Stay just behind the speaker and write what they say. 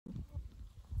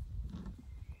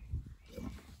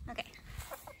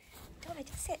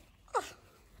Right, sit. Oh.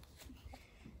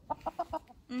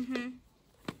 Right.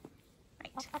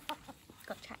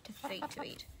 Got chapter 3 to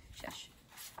read. Shush.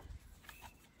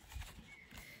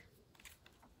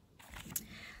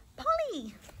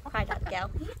 Polly, cried Abigail.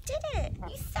 You did it.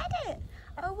 You said it.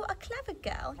 Oh, what a clever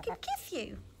girl. I could kiss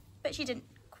you. But she didn't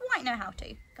quite know how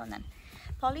to. Go on then.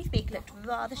 Polly's beak looked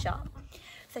rather sharp,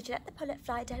 so she let the pullet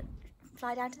fly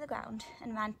down to the ground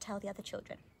and ran to tell the other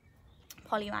children.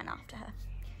 Polly ran after her.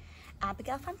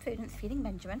 Abigail found Prudence feeding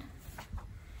Benjamin.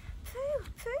 Prue,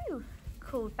 Prue,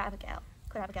 called Abigail.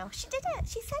 She did it.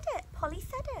 She said it. Polly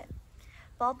said it.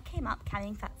 Bob came up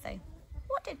carrying Fatso.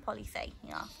 What did Polly say?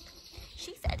 He asked.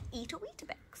 She said, eat a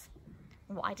Weetabix.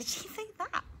 Why did she say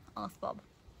that? Asked Bob.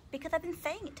 Because I've been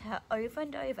saying it to her over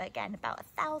and over again about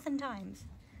 1,000 times.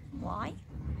 Why?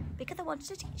 Because I wanted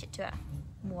to teach it to her.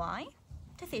 Why?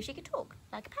 To see if she could talk,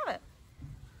 like a parrot.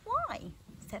 Why?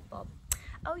 Said Bob.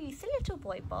 Oh, you silly little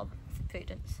boy, Bob, said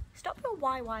Prudence. Stop your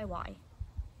why?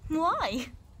 Why?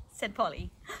 Said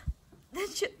Polly. The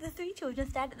 3 children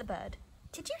stared at the bird.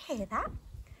 Did you hear that?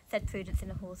 Said Prudence in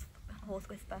a hoarse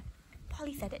whisper.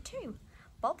 Polly said it too.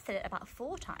 Bob said it about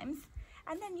 4 times,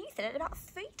 and then you said it about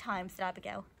 3 times, said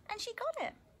Abigail, and she got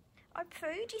it. Oh,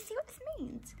 Prue, do you see what this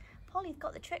means? Polly's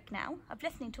got the trick now of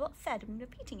listening to what's said and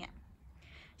repeating it.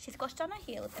 She squashed on her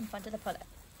heels in front of the pullet.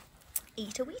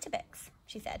 Eat a Weetabix,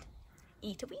 she said.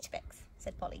 Eat a Weetabix,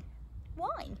 said Polly.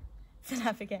 Why? Said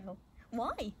Abigail.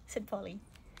 Why? Said Polly.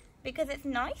 Because it's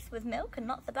nice with milk and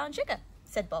lots of brown sugar,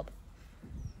 said Bob.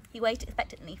 He waited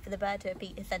expectantly for the bird to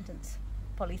repeat his sentence.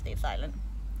 Polly stayed silent.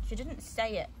 She didn't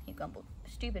say it, he grumbled.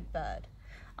 Stupid bird.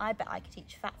 I bet I could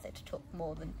teach Fatso to talk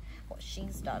more than what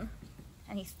she's done.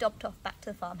 And he stomped off back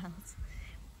to the farmhouse.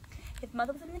 His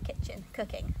mother was in the kitchen,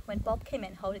 cooking, when Bob came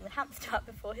in holding the hamster up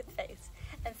before his face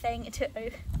and saying to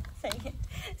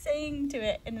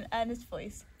it in an earnest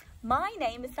voice, My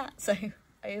name is Fatso,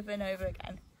 over and over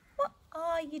again. What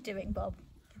are you doing, Bob?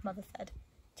 His mother said.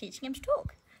 Teaching him to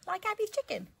talk, like Abby's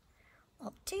chicken.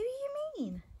 What do you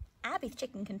mean? Abby's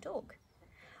chicken can talk.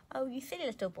 Oh, you silly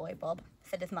little boy, Bob,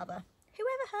 said his mother. Who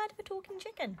ever heard of a talking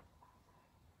chicken?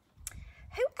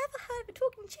 Who ever heard of a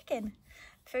talking chicken?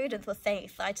 Prudence was saying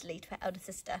excitedly to her elder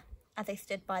sister as they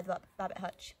stood by the rabbit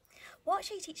hutch. What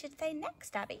shall you teach her to say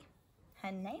next, Abby?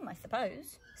 Her name, I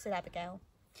suppose, said Abigail.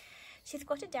 She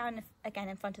squatted down again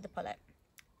in front of the pullet.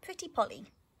 Pretty Polly,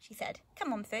 she said.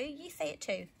 Come on, Prue, you say it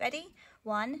too. Ready?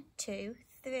 1, 2,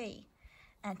 3.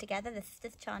 And together the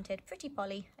sisters chanted Pretty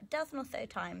Polly 12 or so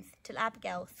times till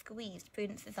Abigail squeezed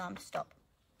Prudence's arm to stop.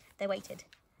 They waited.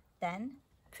 Then,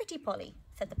 Pretty Polly,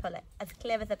 said the pullet, as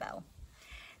clear as a bell.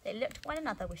 They looked at one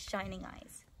another with shining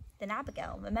eyes. Then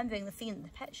Abigail, remembering the scene in the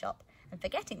pet shop, and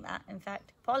forgetting that, in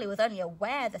fact, Polly was only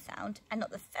aware of the sound and not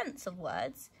the sense of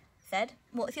words, said,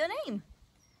 What's your name?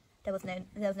 There was no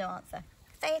answer.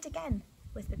 Say it again,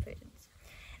 whispered Prudence.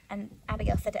 And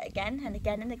Abigail said it again and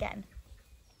again and again.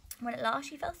 When at last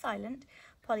she fell silent,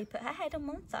 Polly put her head on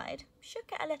one side,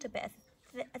 shook it a little bit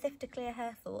as if to clear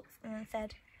her thoughts, and then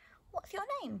said, What's your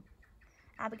name?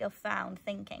 Abigail frowned,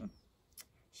 thinking.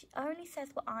 She only says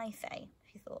what I say,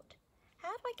 she thought. How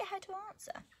do I get her to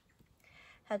answer?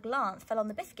 Her glance fell on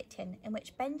the biscuit tin in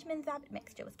which Benjamin's rabbit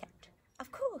mixture was kept.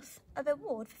 Of course, a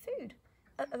reward for food.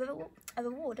 A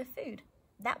reward of food.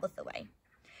 That was the way.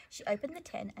 She opened the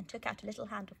tin and took out a little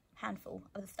handful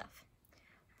of the stuff.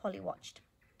 Polly watched.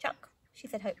 Chuck, she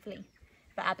said hopefully,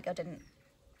 but Abigail didn't.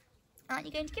 Aren't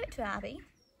you going to give it to her, Abby?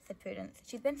 Said Prudence.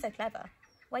 She's been so clever.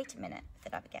 Wait a minute,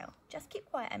 said Abigail. Just keep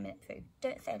quiet a minute, Prue.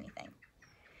 Don't say anything.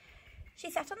 She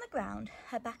sat on the ground,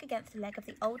 her back against the leg of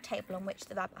the old table on which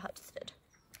the rabbit hutch stood.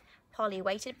 Polly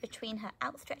waited between her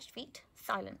outstretched feet,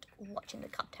 silent, watching the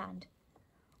cupped hand.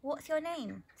 What's your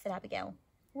name? Said Abigail.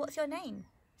 What's your name?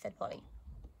 Said Polly.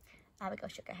 Abigail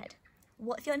shook her head.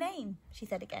 What's your name? She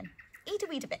said again. Eat a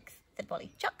Weetabix, said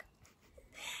Polly. Chuck.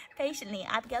 Patiently,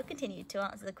 Abigail continued to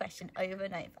answer the question over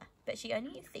and over, but she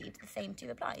only received the same 2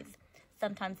 replies,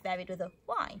 sometimes varied with a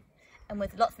why, and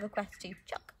with lots of requests to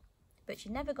Chuck, but she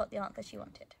never got the answer she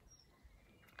wanted.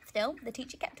 Still, the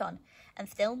teacher kept on, and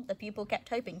still the pupil kept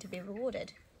hoping to be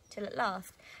rewarded, till at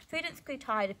last Prudence grew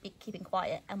tired of keeping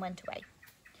quiet and went away.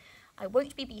 I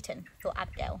won't be beaten, thought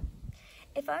Abigail.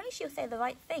 If only she'll say the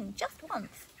right thing just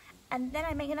once, and then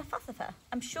I make enough fuss of her.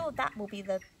 I'm sure that will be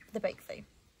the breakthrough.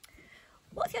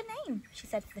 What's your name? She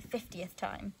said for the 50th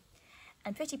time.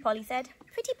 And Pretty Polly said,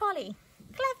 Pretty Polly.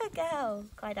 Clever girl,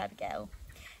 cried Abigail.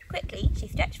 Quickly, she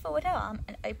stretched forward her arm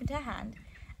and opened her hand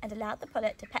and allowed the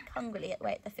pullet to peck hungrily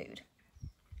away at the food.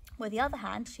 With the other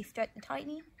hand, she stroked the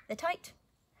tight,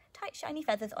 shiny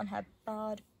feathers on her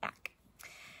barred back.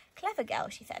 Clever girl,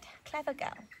 she said, clever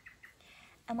girl.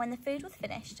 And when the food was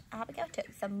finished, Abigail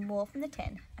took some more from the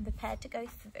tin and prepared to go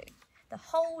through the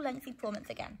whole lengthy performance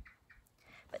again.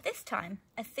 But this time,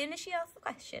 as soon as she asked the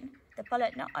question, the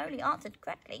pullet not only answered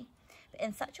correctly, but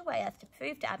in such a way as to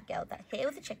prove to Abigail that here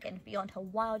was a chicken beyond her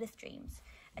wildest dreams,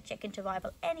 a chicken to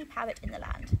rival any parrot in the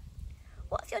land.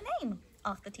 "What's your name?"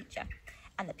 asked the teacher,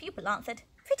 and the pupil answered,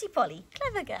 "Pretty Polly,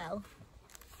 clever girl."